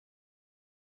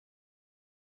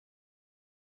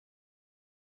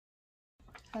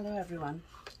Hello everyone,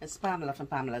 it's Pamela from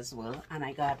Pamela's World, and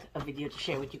I got a video to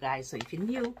share with you guys. So if you're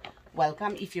new,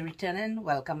 welcome. If you're returning,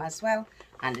 welcome as well.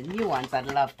 And the new ones,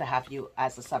 I'd love to have you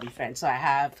as a subby friend. So I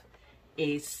have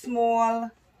a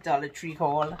small Dollar Tree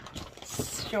haul,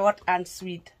 short and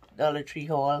sweet Dollar Tree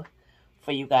haul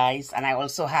for you guys. And I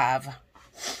also have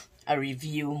a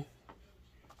review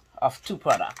of 2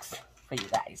 products for you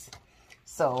guys.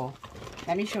 So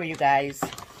let me show you guys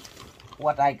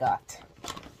what I got.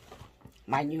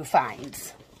 My new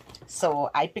finds. So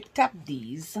I picked up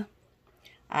these,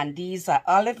 and these are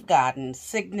Olive Garden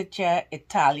signature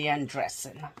Italian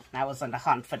dressing. I was on the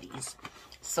hunt for these,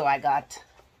 so I got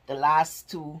the last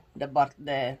 2.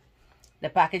 The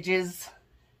packages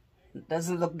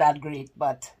doesn't look that great,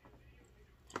 but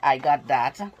I got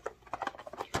that,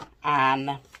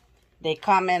 and they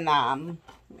come in let me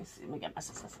see, let me get my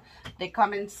scissors. They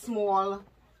come in small,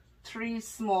 3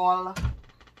 small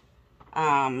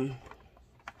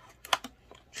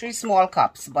 3 small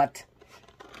cups. But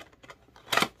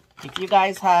if you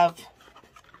guys have,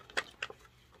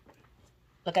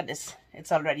 look at this,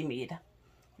 it's already made.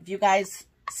 If you guys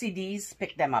see these,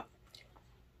 pick them up.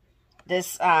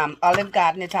 This Olive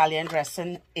Garden Italian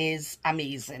dressing is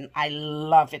amazing. I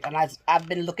love it, and I've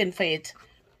been looking for it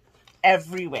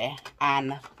everywhere,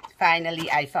 and finally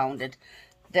I found it.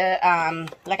 The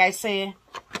like I say,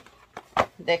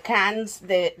 the cans,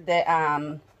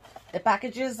 the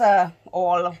packages are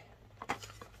all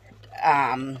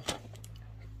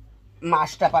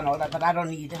mashed up and all that, but I don't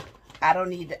need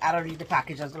the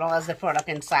package as long as the product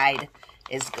inside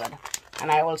is good. And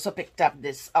I also picked up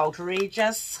this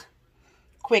outrageous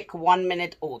quick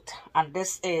 1-minute oat, and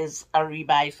this is a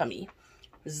rebuy for me.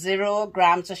 0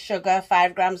 grams of sugar,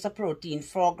 5 grams of protein,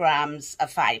 4 grams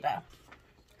of fiber.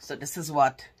 So this is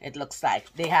what it looks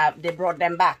like. They brought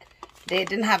them back. They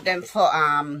didn't have them for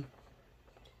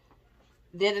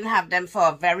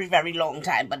a very, very long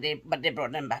time, but they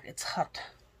brought them back. It's hot.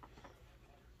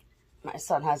 My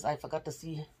son has, I forgot to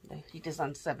see, the heat is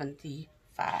on 75.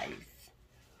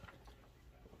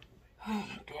 Oh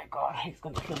dear God, he's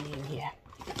going to kill me in here.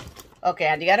 Okay,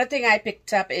 and the other thing I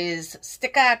picked up is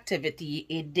sticker activity,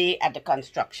 a day at the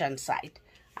construction site.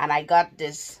 And I got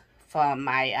this for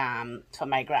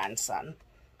my grandson.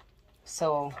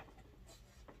 So,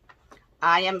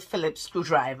 I Am Phillips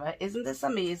Screwdriver. Isn't this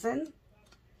amazing?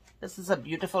 This is a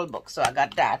beautiful book, so I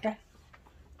got that.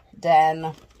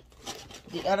 Then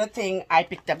the other thing I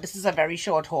picked up, this is a very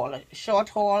short haul,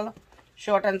 short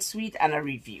and sweet, and a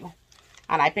review.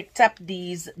 And I picked up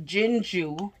these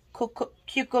Jinju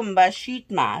Cucumber Sheet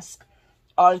Mask,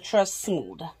 Ultra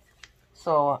Smooth.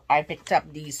 So I picked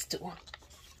up these 2.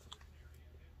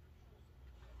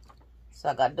 So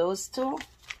I got those 2.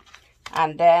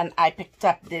 And then I picked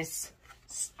up this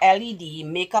LED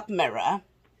makeup mirror,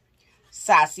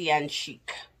 Sassy and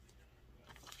Chic.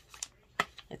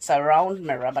 It's a round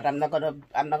mirror, but I'm not gonna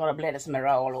blend this mirror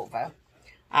all over.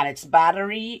 And it's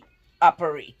battery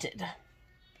operated,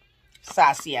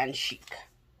 Sassy and Chic.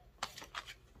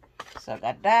 So I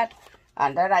got that.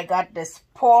 And then I got this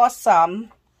Pour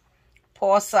Some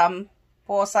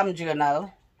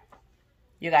journal.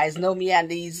 You guys know me and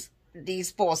these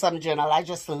Pour Some journal. I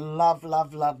just love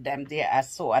them. They are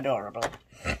so adorable.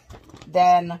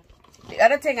 Then the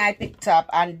other thing I picked up,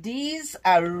 and these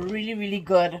are really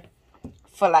good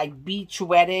for like beach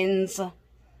weddings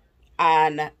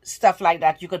and stuff like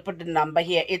that. You could put the number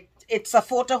here. It's a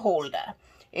photo holder.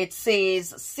 It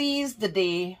says Seize the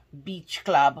Day Beach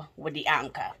Club with the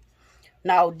anchor.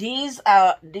 Now these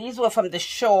were from the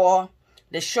Shore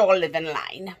Living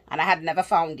line, and I had never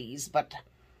found these, but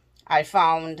I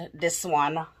found this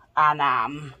one,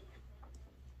 and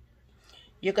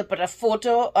you could put a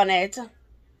photo on it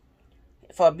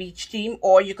for a beach theme,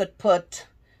 or you could put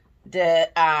the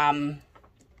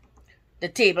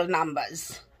table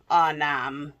numbers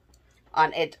on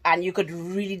it, and you could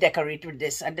really decorate with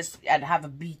this and have a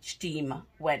beach theme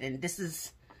wedding. This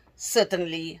is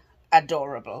certainly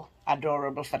adorable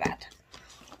for that.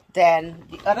 Then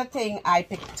the other thing I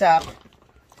picked up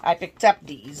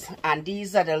these, and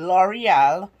these are the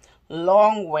L'Oreal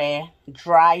Longwear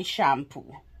Dry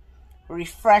Shampoo.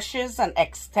 Refreshes and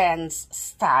extends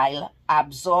style,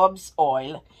 absorbs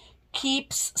oil,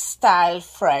 keeps style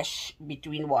fresh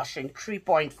between washing.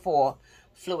 3.4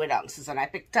 fluid ounces, and I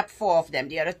picked up 4 of them.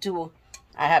 The other 2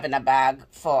 I have in a bag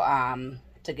for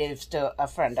to give to a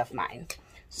friend of mine.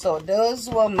 So those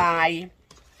were my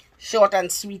short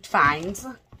and sweet finds.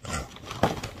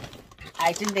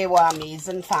 I think they were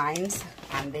amazing finds,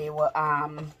 and they were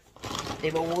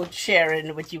worth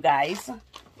sharing with you guys.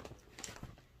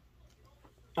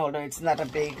 Although it's not a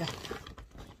big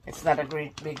It's not a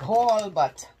great big haul,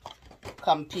 but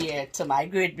compared to my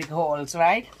great big hauls,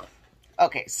 right?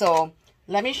 Okay, so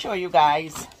let me show you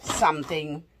guys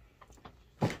something.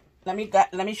 Let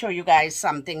me show you guys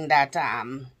something that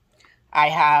I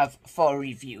have for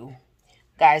review.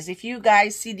 Guys, if you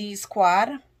guys see these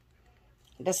quad,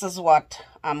 this is what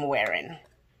I'm wearing.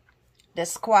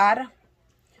 This quad,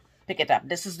 pick it up.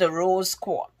 This is the rose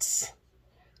quartz.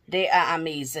 They are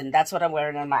amazing. That's what I'm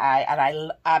wearing on my eye, and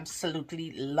I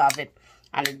absolutely love it.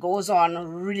 And it goes on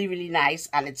really, really nice,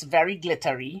 and it's very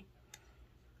glittery.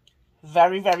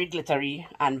 Very, very glittery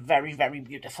and very, very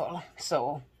beautiful.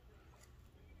 So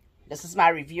this is my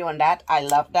review on that. I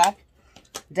love that.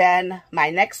 Then my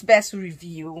next best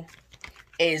review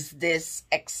is this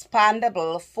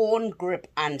expandable phone grip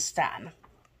and stand.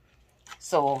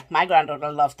 So my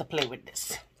granddaughter loves to play with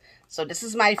this. So this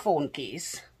is my phone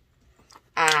case.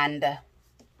 And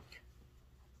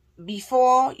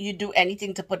before you do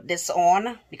anything to put this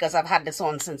on, because I've had this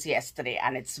on since yesterday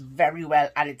and it's very well,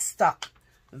 and it's stuck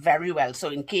very well. So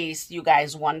in case you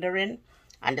guys wondering,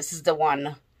 and this is the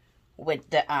one with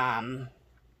the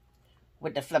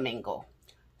flamingo.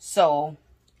 So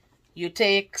you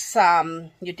take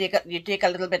some, you take a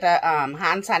little bit of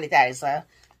hand sanitizer,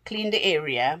 clean the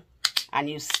area, and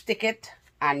you stick it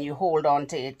and you hold on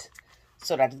to it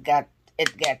so that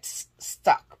it gets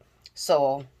stuck.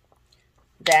 So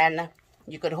then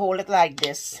you could hold it like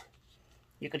this.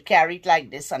 You could carry it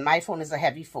like this, and my phone is a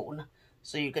heavy phone,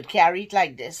 so you could carry it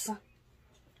like this.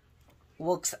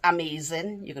 Works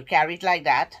amazing. You could carry it like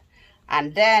that.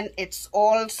 And then it's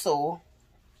also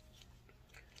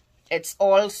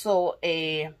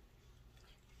a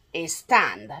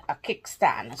stand, a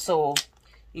kickstand. So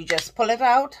you just pull it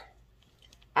out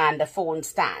and the phone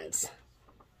stands.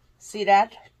 See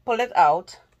that? Pull it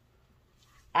out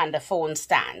and the phone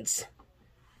stands.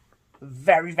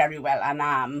 Very, very well.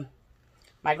 And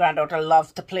my granddaughter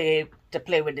loved to play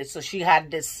with it. So she had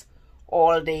this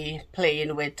all day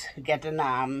playing with, getting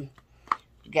her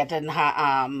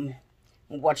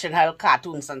watching her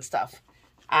cartoons and stuff.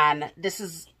 And this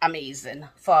is amazing.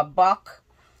 For $1,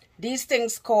 these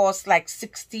things cost like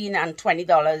 $16 and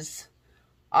 $20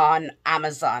 on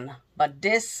Amazon, but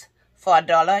this for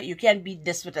 $1, you can't beat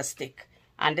this with a stick.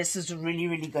 And this is really,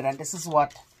 really good. And this is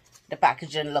what the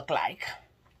packaging look like.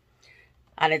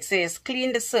 And it says,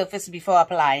 clean the surface before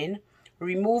applying,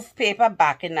 remove paper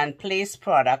backing, and place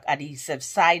product adhesive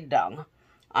side down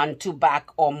onto back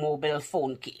or mobile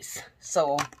phone case.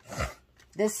 So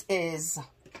this is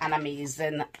an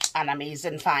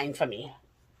amazing find for me.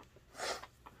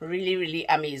 Really, really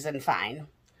amazing find.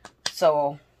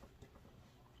 So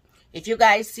if you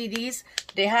guys see these,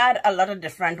 they had a lot of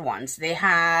different ones. They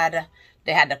had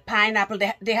the pineapple.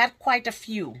 They had quite a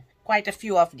few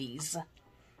of these.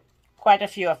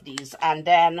 And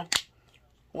then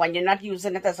when you're not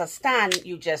using it as a stand,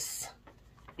 you just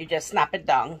snap it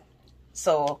down.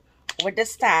 So with the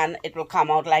stand, it will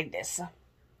come out like this.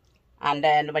 And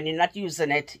then when you're not using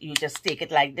it, you just take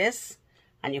it like this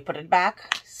and you put it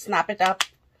back, snap it up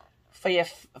for your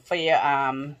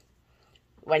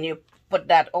when you put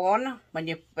that on, when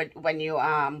you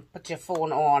put your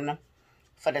phone on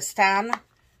for the stand,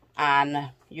 and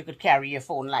you could carry your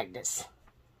phone like this,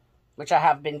 which I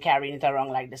have been carrying it around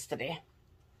like this today.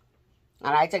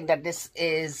 And I think that this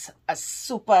is a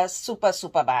super, super,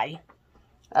 super buy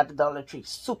at the Dollar Tree.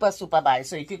 Super, super buy.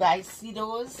 So if you guys see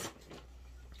those,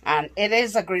 and it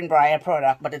is a Greenbrier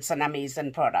product, but it's an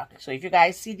amazing product. So if you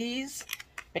guys see these,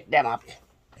 pick them up.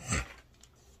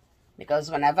 Because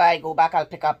whenever I go back, I'll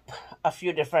pick up a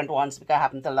few different ones because I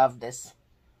happen to love this.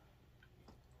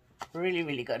 Really,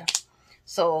 really good.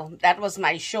 So that was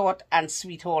my short and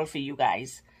sweet haul for you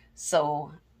guys.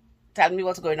 So tell me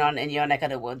what's going on in your neck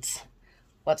of the woods.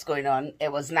 What's going on?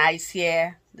 It was nice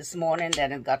here this morning,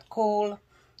 then it got cold,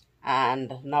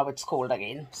 and now it's cold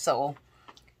again. So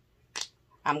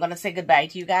I'm going to say goodbye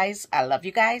to you guys. I love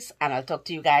you guys, and I'll talk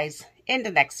to you guys in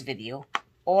the next video.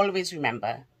 Always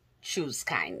remember, choose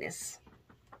kindness.